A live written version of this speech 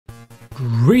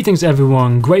Greetings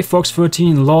everyone,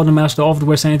 GreyFox13, Lord and Master of the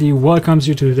Greysanity, welcomes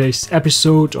you to today's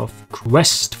episode of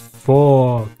Quest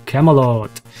for Camelot.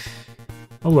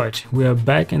 Alright, we are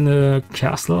back in the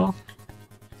castle.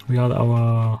 We got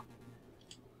our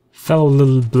fellow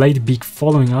little Bladebeak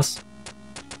following us.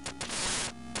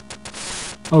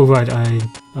 Oh right,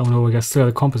 oh no, I got still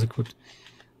the compass equipped.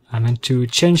 I meant to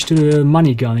change to the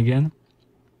money gun again.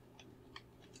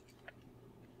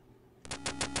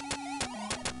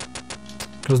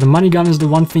 Because the money gun is the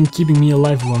one thing keeping me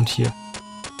alive around here.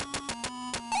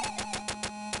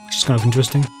 Which is kind of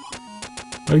interesting.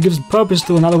 But it gives purpose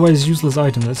to an otherwise useless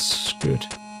item, that's good.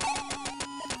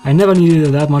 I never needed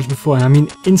it that much before, and I mean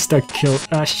insta-kill.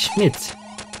 Schmidt!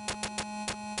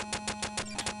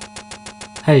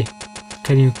 Hey,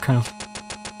 can you kind of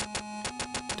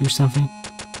do something?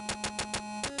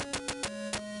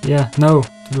 Yeah, no,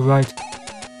 to the right.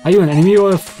 Are you an enemy or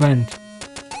a friend?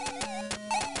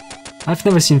 I've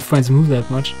never seen friends move that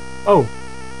much. Oh!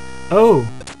 Oh!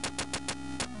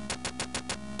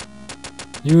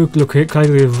 You look like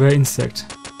a rare insect.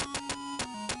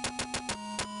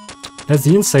 That's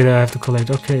the insect that I have to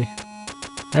collect, okay.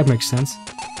 That makes sense.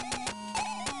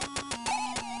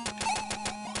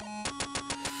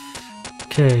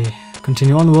 Okay,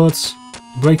 continue onwards.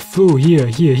 Break through, here,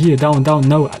 down,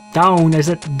 no, down, I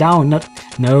said down, not,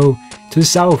 no, to the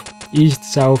south. East,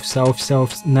 south,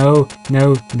 no,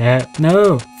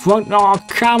 front, no,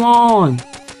 come on!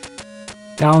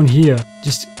 Down here,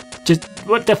 just,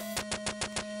 what the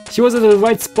f— She was at the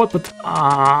right spot, but,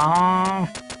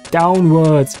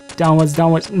 downwards,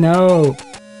 no!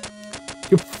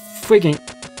 You freaking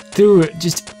do it,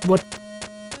 just, what?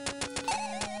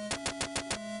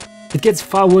 It gets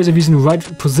far worse if he's in the right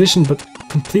position, but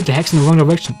completely hacks in the wrong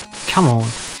direction. Come on,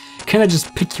 can I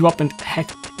just pick you up and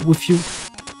hack with you?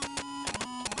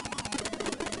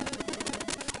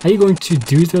 Are you going to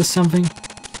do it or something?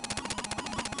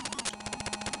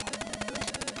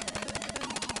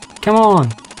 Come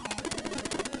on!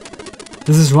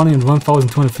 This is running at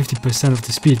 1250% of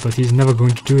the speed, but he's never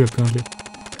going to do it apparently.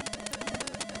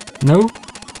 No?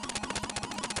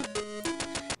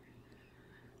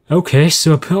 Okay,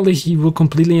 so apparently he will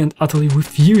completely and utterly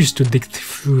refuse to dig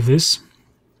through this.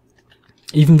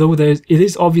 Even though it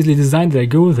is obviously designed that I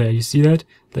go there, you see that?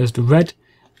 There's the red,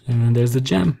 and then there's the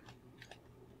gem.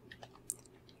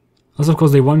 Also, of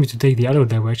course, they want me to take the other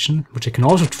direction, which I can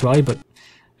also try, but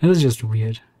it is just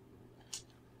weird.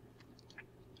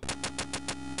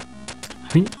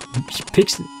 I mean, he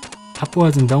picks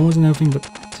upwards and downwards and everything, but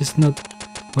just not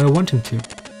where I want him to.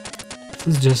 This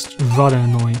is just rather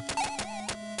annoying.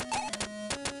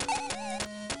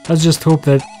 Let's just hope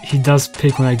that he does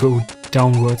pick when I go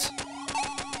downwards.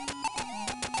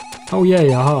 Oh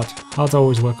yeah, heart. Heart's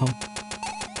always welcome.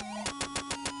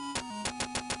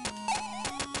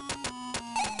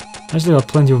 I still have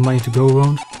plenty of money to go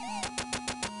around.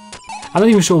 I'm not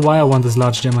even sure why I want this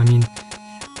large gem. I mean,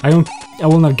 I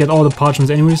will not get all the parchments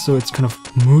anyway, so it's kind of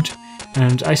moot.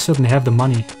 And I certainly have the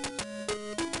money.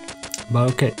 But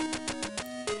okay.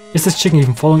 Is this chicken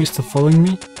even following? Is it following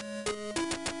me?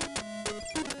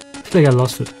 I feel like I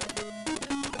lost it.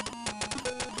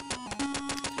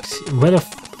 Where the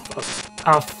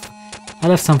I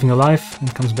left something alive and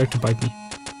it comes back to bite me.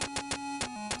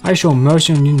 I show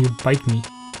mercy on you and you bite me.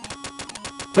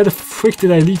 Where the frick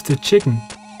did I leave the chicken?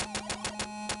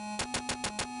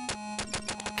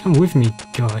 Come with me,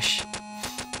 gosh.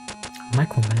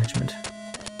 Micromanagement.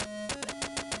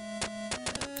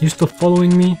 You still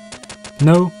following me?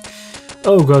 No?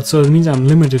 Oh god, so it means I'm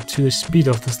limited to the speed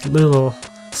of this little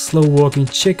slow walking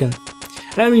chicken.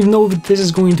 I don't even know if this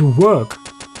is going to work.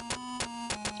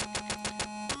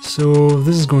 So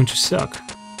this is going to suck.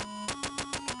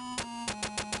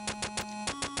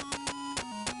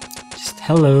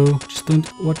 Hello, just don't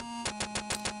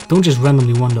just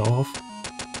randomly wander off.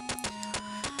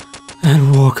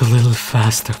 And walk a little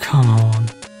faster, come on.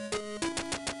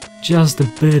 Just a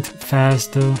bit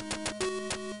faster.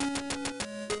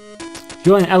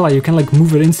 You're an ally, you can like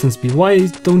move at instant speed. Why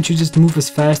don't you just move as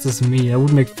fast as me? That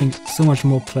would make things so much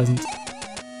more pleasant.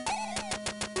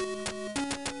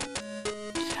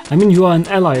 I mean, you are an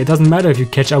ally, it doesn't matter if you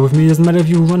catch up with me, it doesn't matter if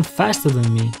you run faster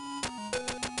than me.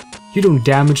 You don't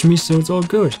damage me, so it's all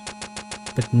good.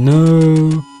 But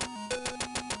no.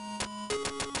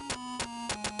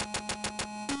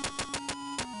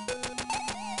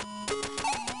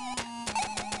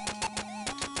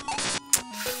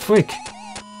 Frick.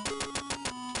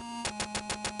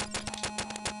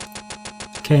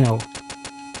 Okay, now.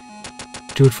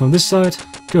 Do it from this side.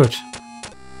 Good.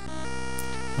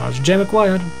 Large gem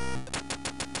acquired.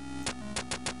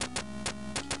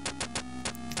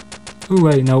 Oh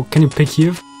wait, now can you pick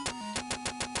here?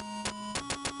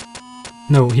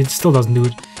 No, he still doesn't do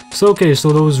it. So okay,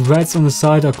 so those rats on the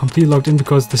side are completely locked in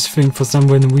because this thing for some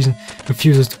random reason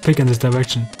refuses to pick in this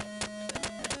direction.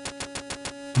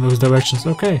 In those directions,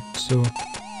 okay, so...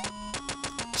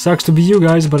 Sucks to be you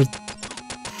guys, but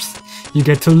you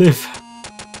get to live.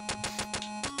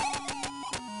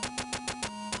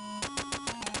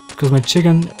 Because my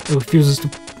chicken refuses to...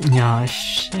 Yeah,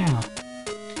 yeah.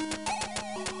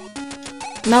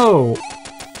 No!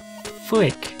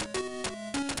 Frick.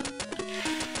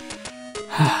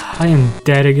 I am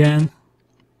dead again.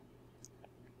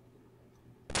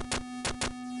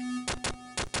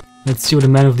 Let's see what the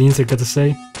man of the insect had to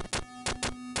say.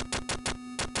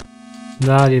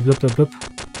 Blah, blah, blah, blah.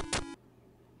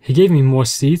 He gave me more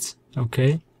seeds.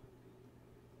 Okay.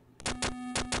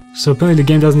 So apparently the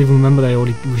game doesn't even remember that I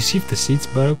already received the seeds,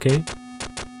 but okay.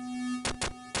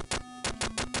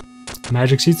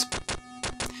 Magic seeds.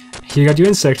 Here you got your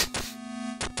insect.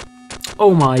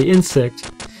 Oh my insect.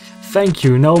 Thank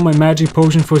you, now my magic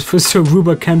potion for Sir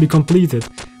Ruba can be completed.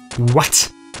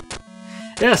 What?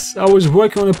 Yes, I was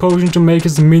working on a potion to make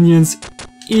his minions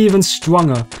even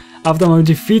stronger. After my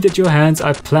defeat at your hands,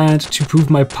 I planned to prove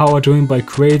my power to him by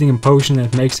creating a potion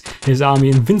that makes his army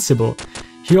invincible.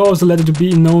 He also let it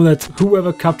be known that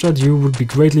whoever captured you would be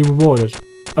greatly rewarded.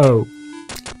 Oh.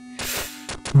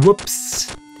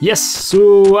 Whoops. Yes,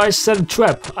 so I set a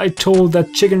trap. I told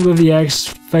that chicken with the axe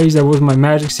face that was my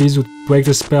magic seeds would break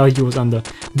the spell he was under.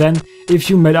 Then, if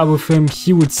you met up with him,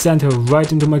 he would send her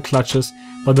right into my clutches.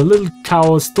 But the little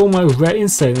cow stole my rare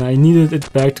insect and I needed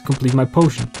it back to complete my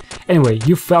potion. Anyway,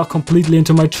 you fell completely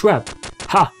into my trap.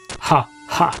 Ha, ha,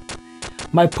 ha.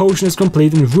 My potion is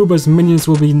complete and Ruba's minions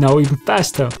will be now even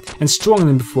faster and stronger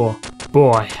than before.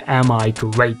 Boy, am I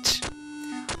great.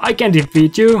 I can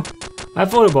defeat you. I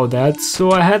thought about that,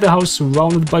 so I had the house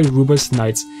surrounded by Ruba's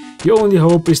knights. Your only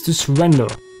hope is to surrender.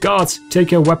 Guards,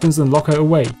 take her weapons and lock her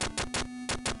away.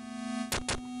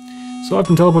 So I've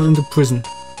been teleported into prison.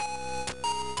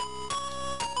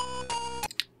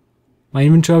 My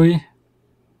inventory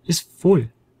is full.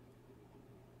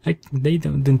 They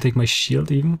didn't take my shield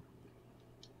even.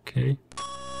 Okay.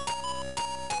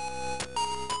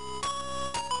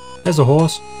 There's a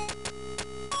horse.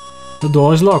 The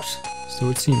door is locked, so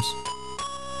it seems.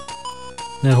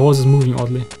 That horse is moving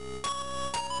oddly.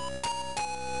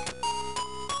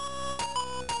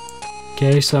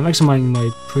 Okay, so I'm examining my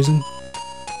prison.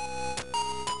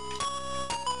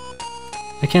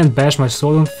 I can't bash my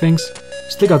sword on things.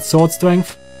 Still got sword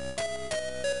strength.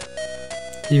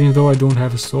 Even though I don't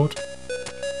have a sword.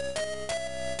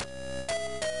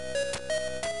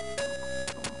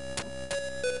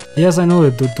 Yes, I know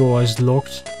that the door is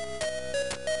locked.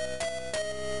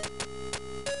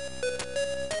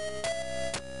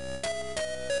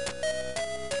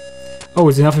 Oh,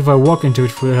 it's enough if I walk into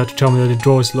it for her to tell me that the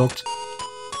door is locked.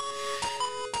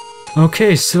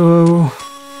 Okay, so...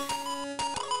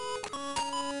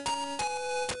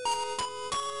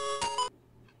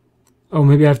 Oh,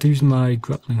 maybe I have to use my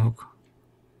grappling hook.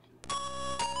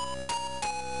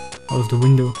 Out of the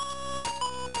window.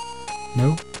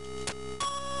 No?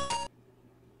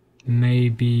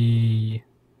 Maybe...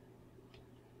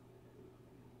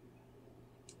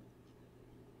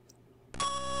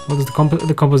 What is the compass?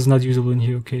 The compass is not usable in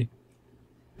here, okay.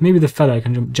 Maybe the feather, I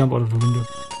can jump out of the window.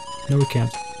 No, we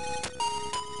can't.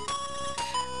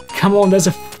 Come on, there's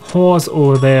a horse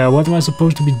over there. What am I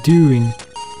supposed to be doing?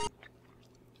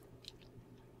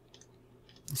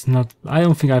 It's not... I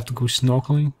don't think I have to go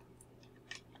snorkeling.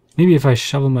 Maybe if I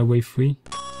shovel my way free.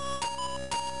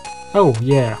 Oh,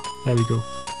 yeah. There we go.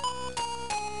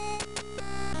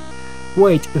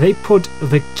 Wait, they put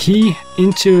the key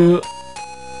into...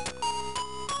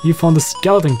 You found the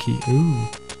skeleton key. Ooh.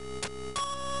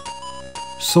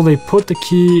 So they put the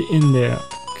key in there.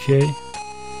 Okay.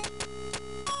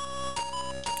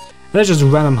 That's just a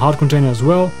random heart container as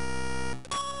well.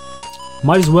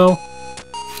 Might as well.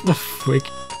 The frick.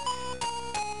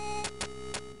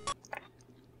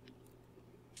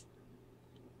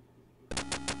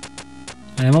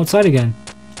 I am outside again.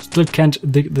 Still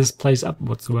can't dig this place up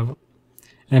whatsoever.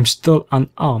 And I'm still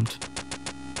unarmed.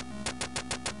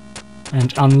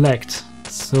 And unlegged.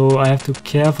 So I have to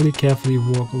carefully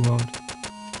walk around.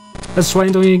 Let's try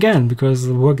entering again, because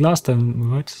it worked last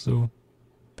time, right? So...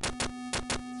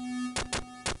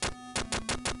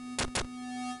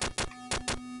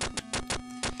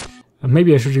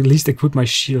 maybe I should at least equip my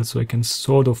shield so I can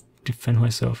sort of defend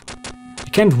myself. I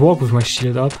can't walk with my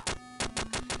shield up.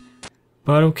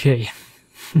 But okay.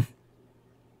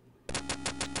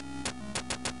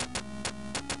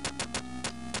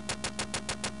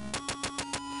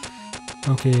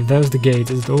 Okay, there's the gate.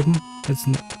 Is it open?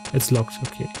 It's locked.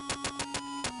 Okay.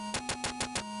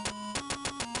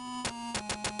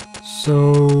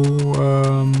 So,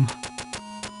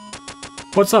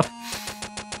 what's up?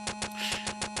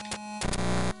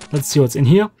 Let's see what's in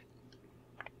here.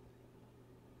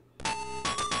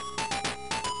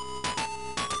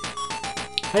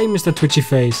 Hey, Mr. Twitchy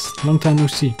Face. Long time no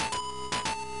see.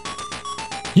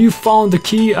 You found the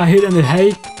key I hid in the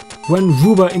hay? When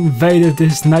Ruba invaded,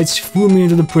 these knights threw me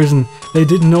into the prison. They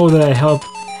didn't know that I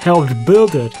helped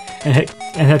build it and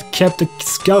had kept the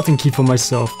skeleton key for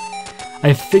myself.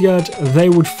 I figured they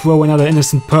would throw another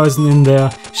innocent person in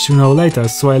there sooner or later,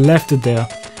 so I left it there.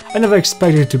 I never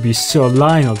expected it to be Sir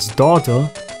Lionel's daughter.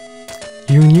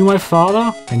 You knew my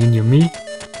father? And you knew me?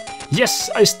 Yes,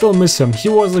 I still miss him. He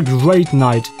was a great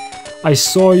knight. I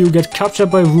saw you get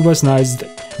captured by Ruba's knights.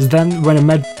 Then, when a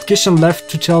magician left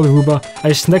to tell Ruba,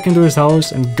 I snuck into his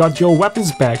house and got your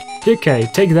weapons back. Here, Kay,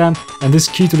 take them and this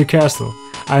key to the castle.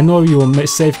 I know you will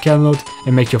save Camelot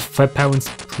and make your parents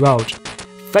proud.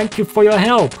 Thank you for your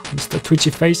help, Mr. Twitchy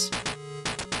Face.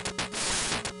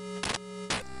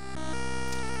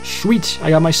 Sweet, I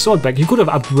got my sword back. You could have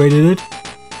upgraded it.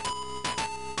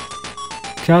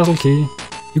 Castle key.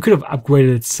 You could have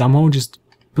upgraded it somehow, just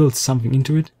built something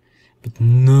into it. But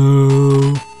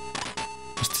no.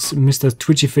 Mr.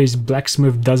 Twitchy Face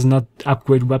Blacksmith does not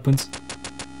upgrade weapons.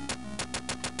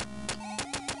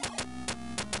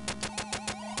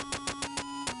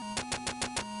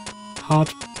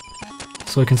 Heart.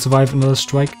 So I can survive another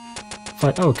strike.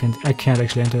 Oh, I can't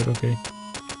actually enter it, okay.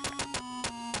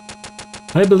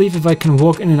 I believe if I can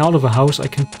walk in and out of a house, I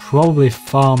can probably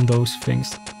farm those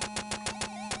things.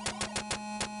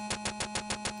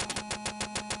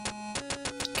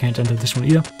 Can't enter this one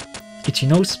either. Itchy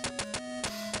nose.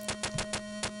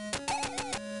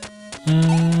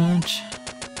 And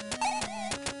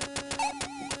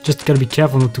just gotta be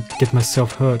careful not to get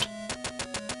myself hurt.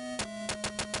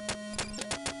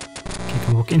 Okay, I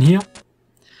can walk in here.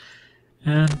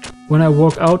 And when I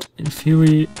walk out, in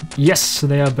theory, yes,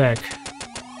 they are back.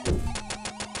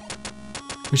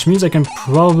 Which means I can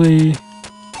probably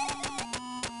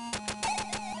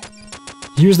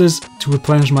use this to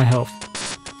replenish my health.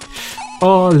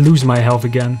 Or lose my health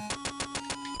again.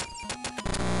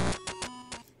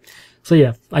 So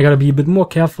yeah, I gotta be a bit more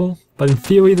careful, but in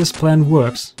theory this plan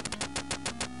works.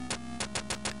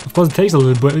 Of course it takes a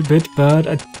little bit, but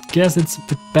I guess it's a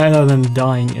bit better than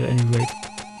dying at any rate.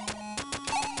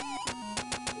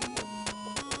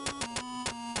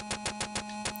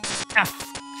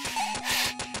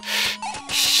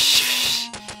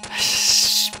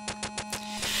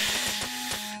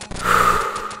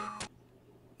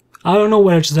 I don't know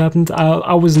what just happened.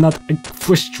 I was not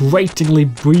frustratingly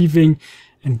breathing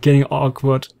and getting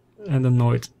awkward and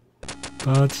annoyed.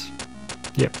 But,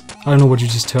 yeah, I don't know what you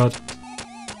just heard.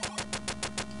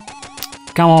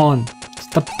 Come on,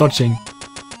 stop dodging.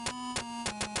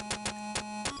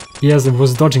 Yes, it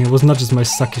was dodging, it was not just my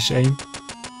suckish aim.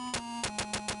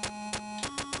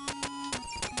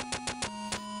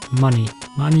 Money,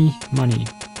 money, money.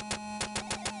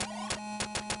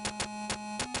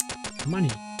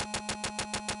 Money.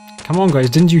 Come on guys,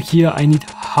 didn't you hear? I need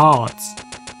hearts,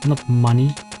 not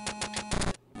money.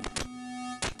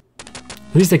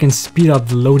 At least I can speed up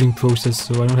the loading process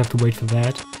so I don't have to wait for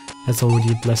that. That's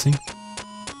already a blessing.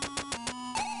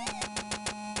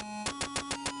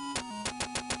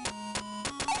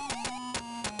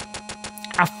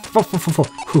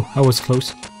 Whew, I was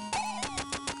close.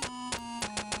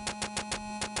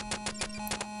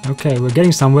 Okay, we're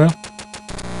getting somewhere.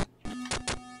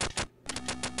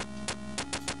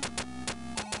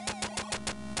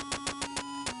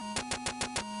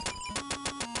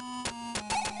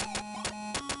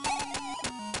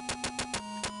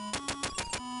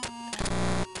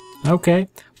 Okay,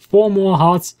 4 more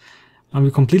hearts and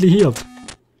we're completely healed.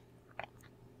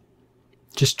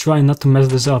 Just try not to mess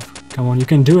this up. Come on, you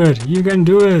can do it! You can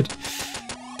do it!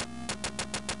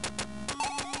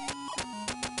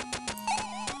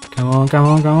 Come on, come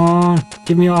on, come on!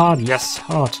 Give me your heart! Yes,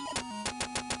 heart!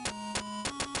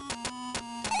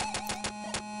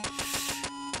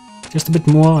 Just a bit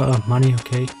more money,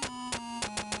 okay.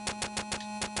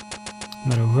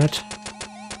 Another red.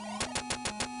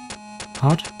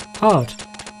 Heart? Heart!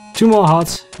 2 more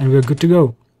hearts and we're good to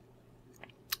go.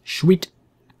 Sweet.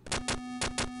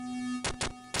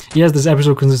 Yes, this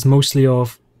episode consists mostly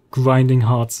of grinding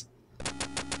hearts.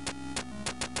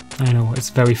 I know, it's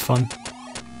very fun.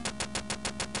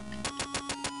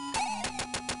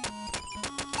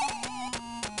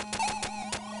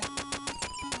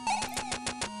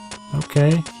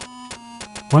 Okay.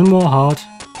 1 more heart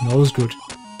and all is good.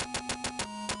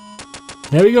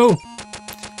 There we go!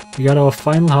 We got our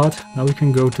final heart. Now we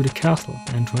can go to the castle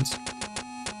entrance.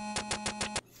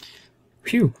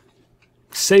 Phew.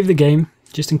 Save the game,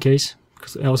 just in case.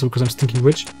 Also because I'm stinking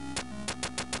rich.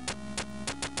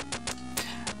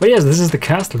 But yes, this is the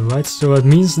castle, right? So it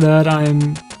means that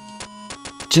I'm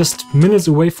just minutes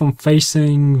away from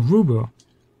facing Ruber.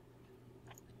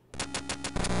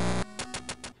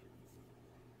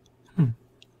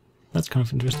 That's kind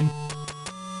of interesting.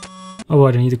 Oh,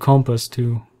 I need a compass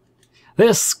too.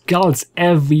 There's skulls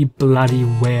every bloody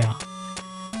where.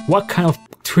 What kind of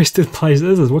twisted place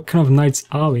is this? What kind of knights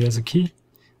are we? There's a key.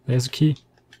 There's a key.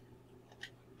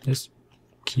 There's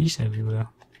keys everywhere.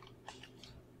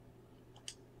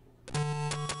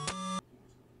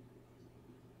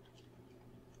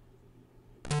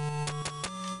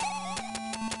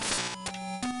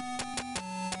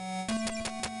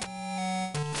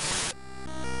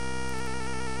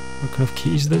 What kind of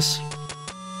key is this?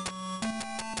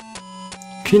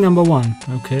 Key number 1,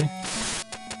 okay.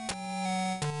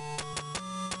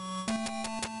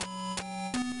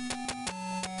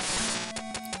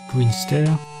 Green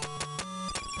stair.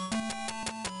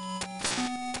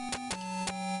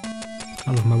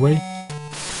 Out of my way.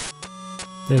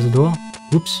 There's a door.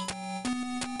 Whoops.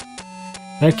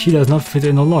 That key does not fit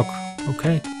in a lock.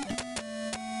 Okay.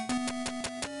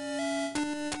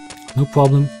 No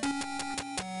problem.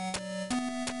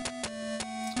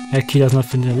 That key does not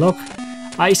fit in a lock.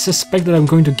 I suspect that I'm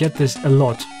going to get this a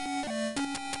lot.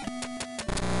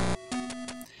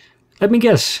 Let me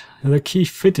guess. Will the key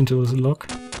fit into this lock?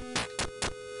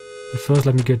 But first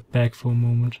let me get back for a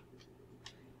moment.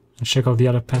 And check out the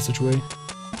other passageway.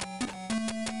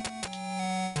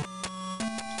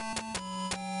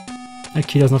 That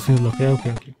key does not fit in the lock. Yeah,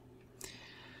 okay.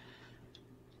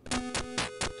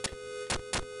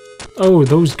 Oh,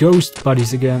 those ghost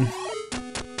buddies again.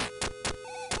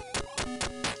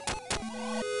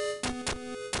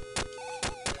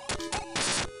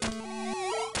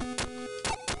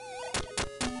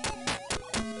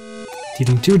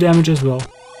 Dealing 2 damage as well.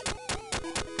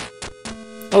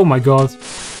 Oh my god.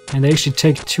 And they actually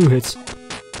take 2 hits.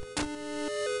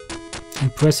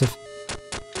 Impressive.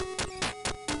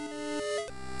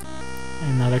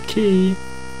 Another key.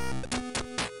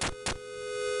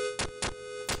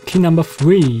 Key number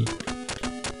 3.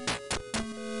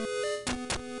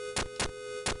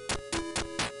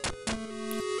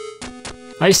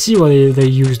 I see why they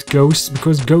used ghosts,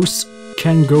 because ghosts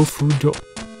can go through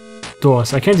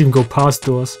doors. I can't even go past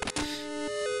doors.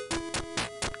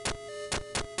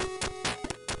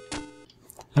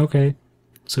 Okay,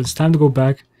 so it's time to go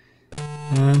back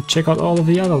and check out all of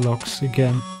the other locks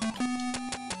again.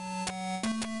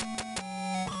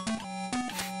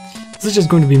 This is just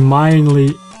going to be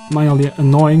mildly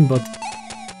annoying, but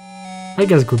I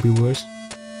guess it could be worse.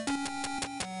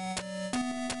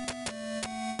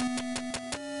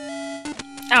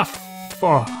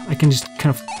 Oh, I can just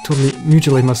kind of totally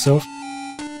mutilate myself.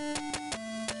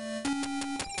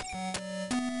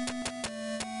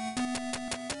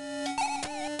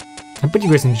 I bet you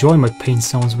guys enjoy my pain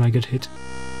sounds when I get hit.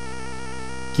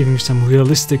 Giving me some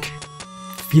realistic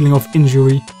feeling of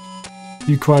injury.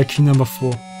 You require key number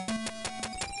 4.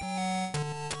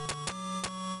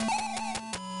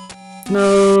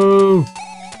 No!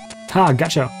 Ha,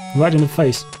 gotcha! Right in the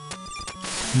face.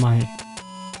 My...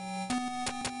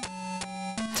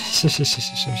 He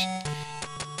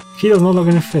does not look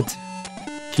in the fit.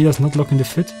 He does not look in the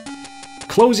fit.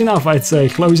 Close enough, I'd say.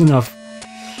 Close enough.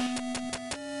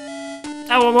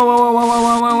 Oh,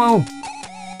 whoa.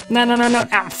 No.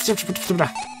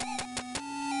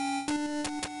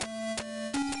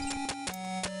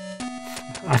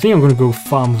 I think I'm gonna go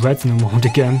farm reds in a moment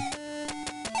again.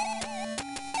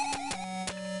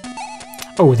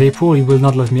 Oh, they probably will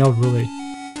not let me out, will they?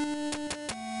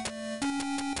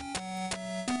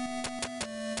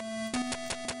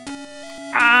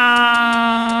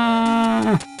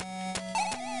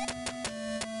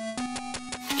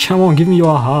 Come on, give me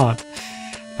your heart.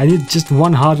 I need just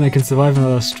 1 heart and I can survive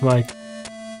another strike.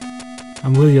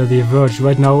 I'm really on the verge.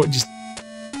 Right now, just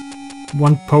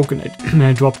 1 poke and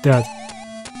I drop that.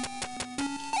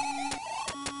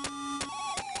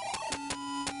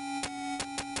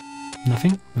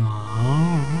 Nothing?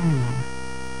 Oh.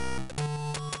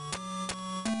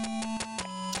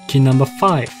 Key number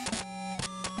 5.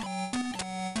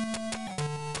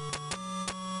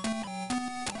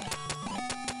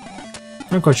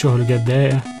 I'm not quite sure how to get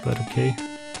there, but okay.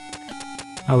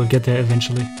 I will get there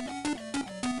eventually.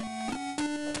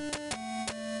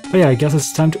 But yeah, I guess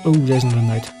it's time to... Oh, there's another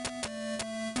knight.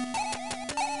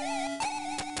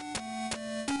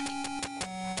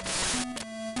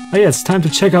 Oh yeah, it's time to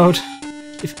check out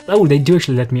oh, they do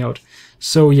actually let me out.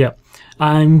 So yeah,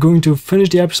 I'm going to finish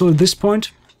the episode at this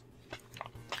point.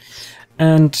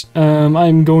 And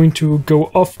I'm going to go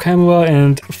off camera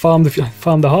and farm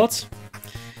the hearts.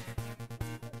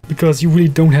 Because you really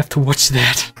don't have to watch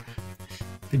that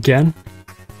again.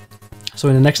 So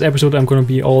in the next episode I'm going to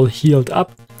be all healed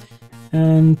up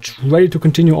and ready to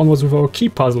continue onwards with our key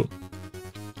puzzle.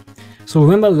 So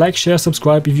remember, like, share,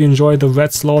 subscribe if you enjoy the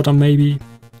red slaughter maybe.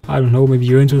 I don't know, maybe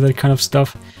you're into that kind of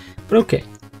stuff. But okay.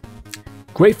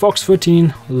 Grey Fox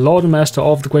 13, Lord and Master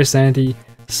of the Greysanity,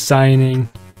 signing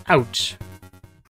out.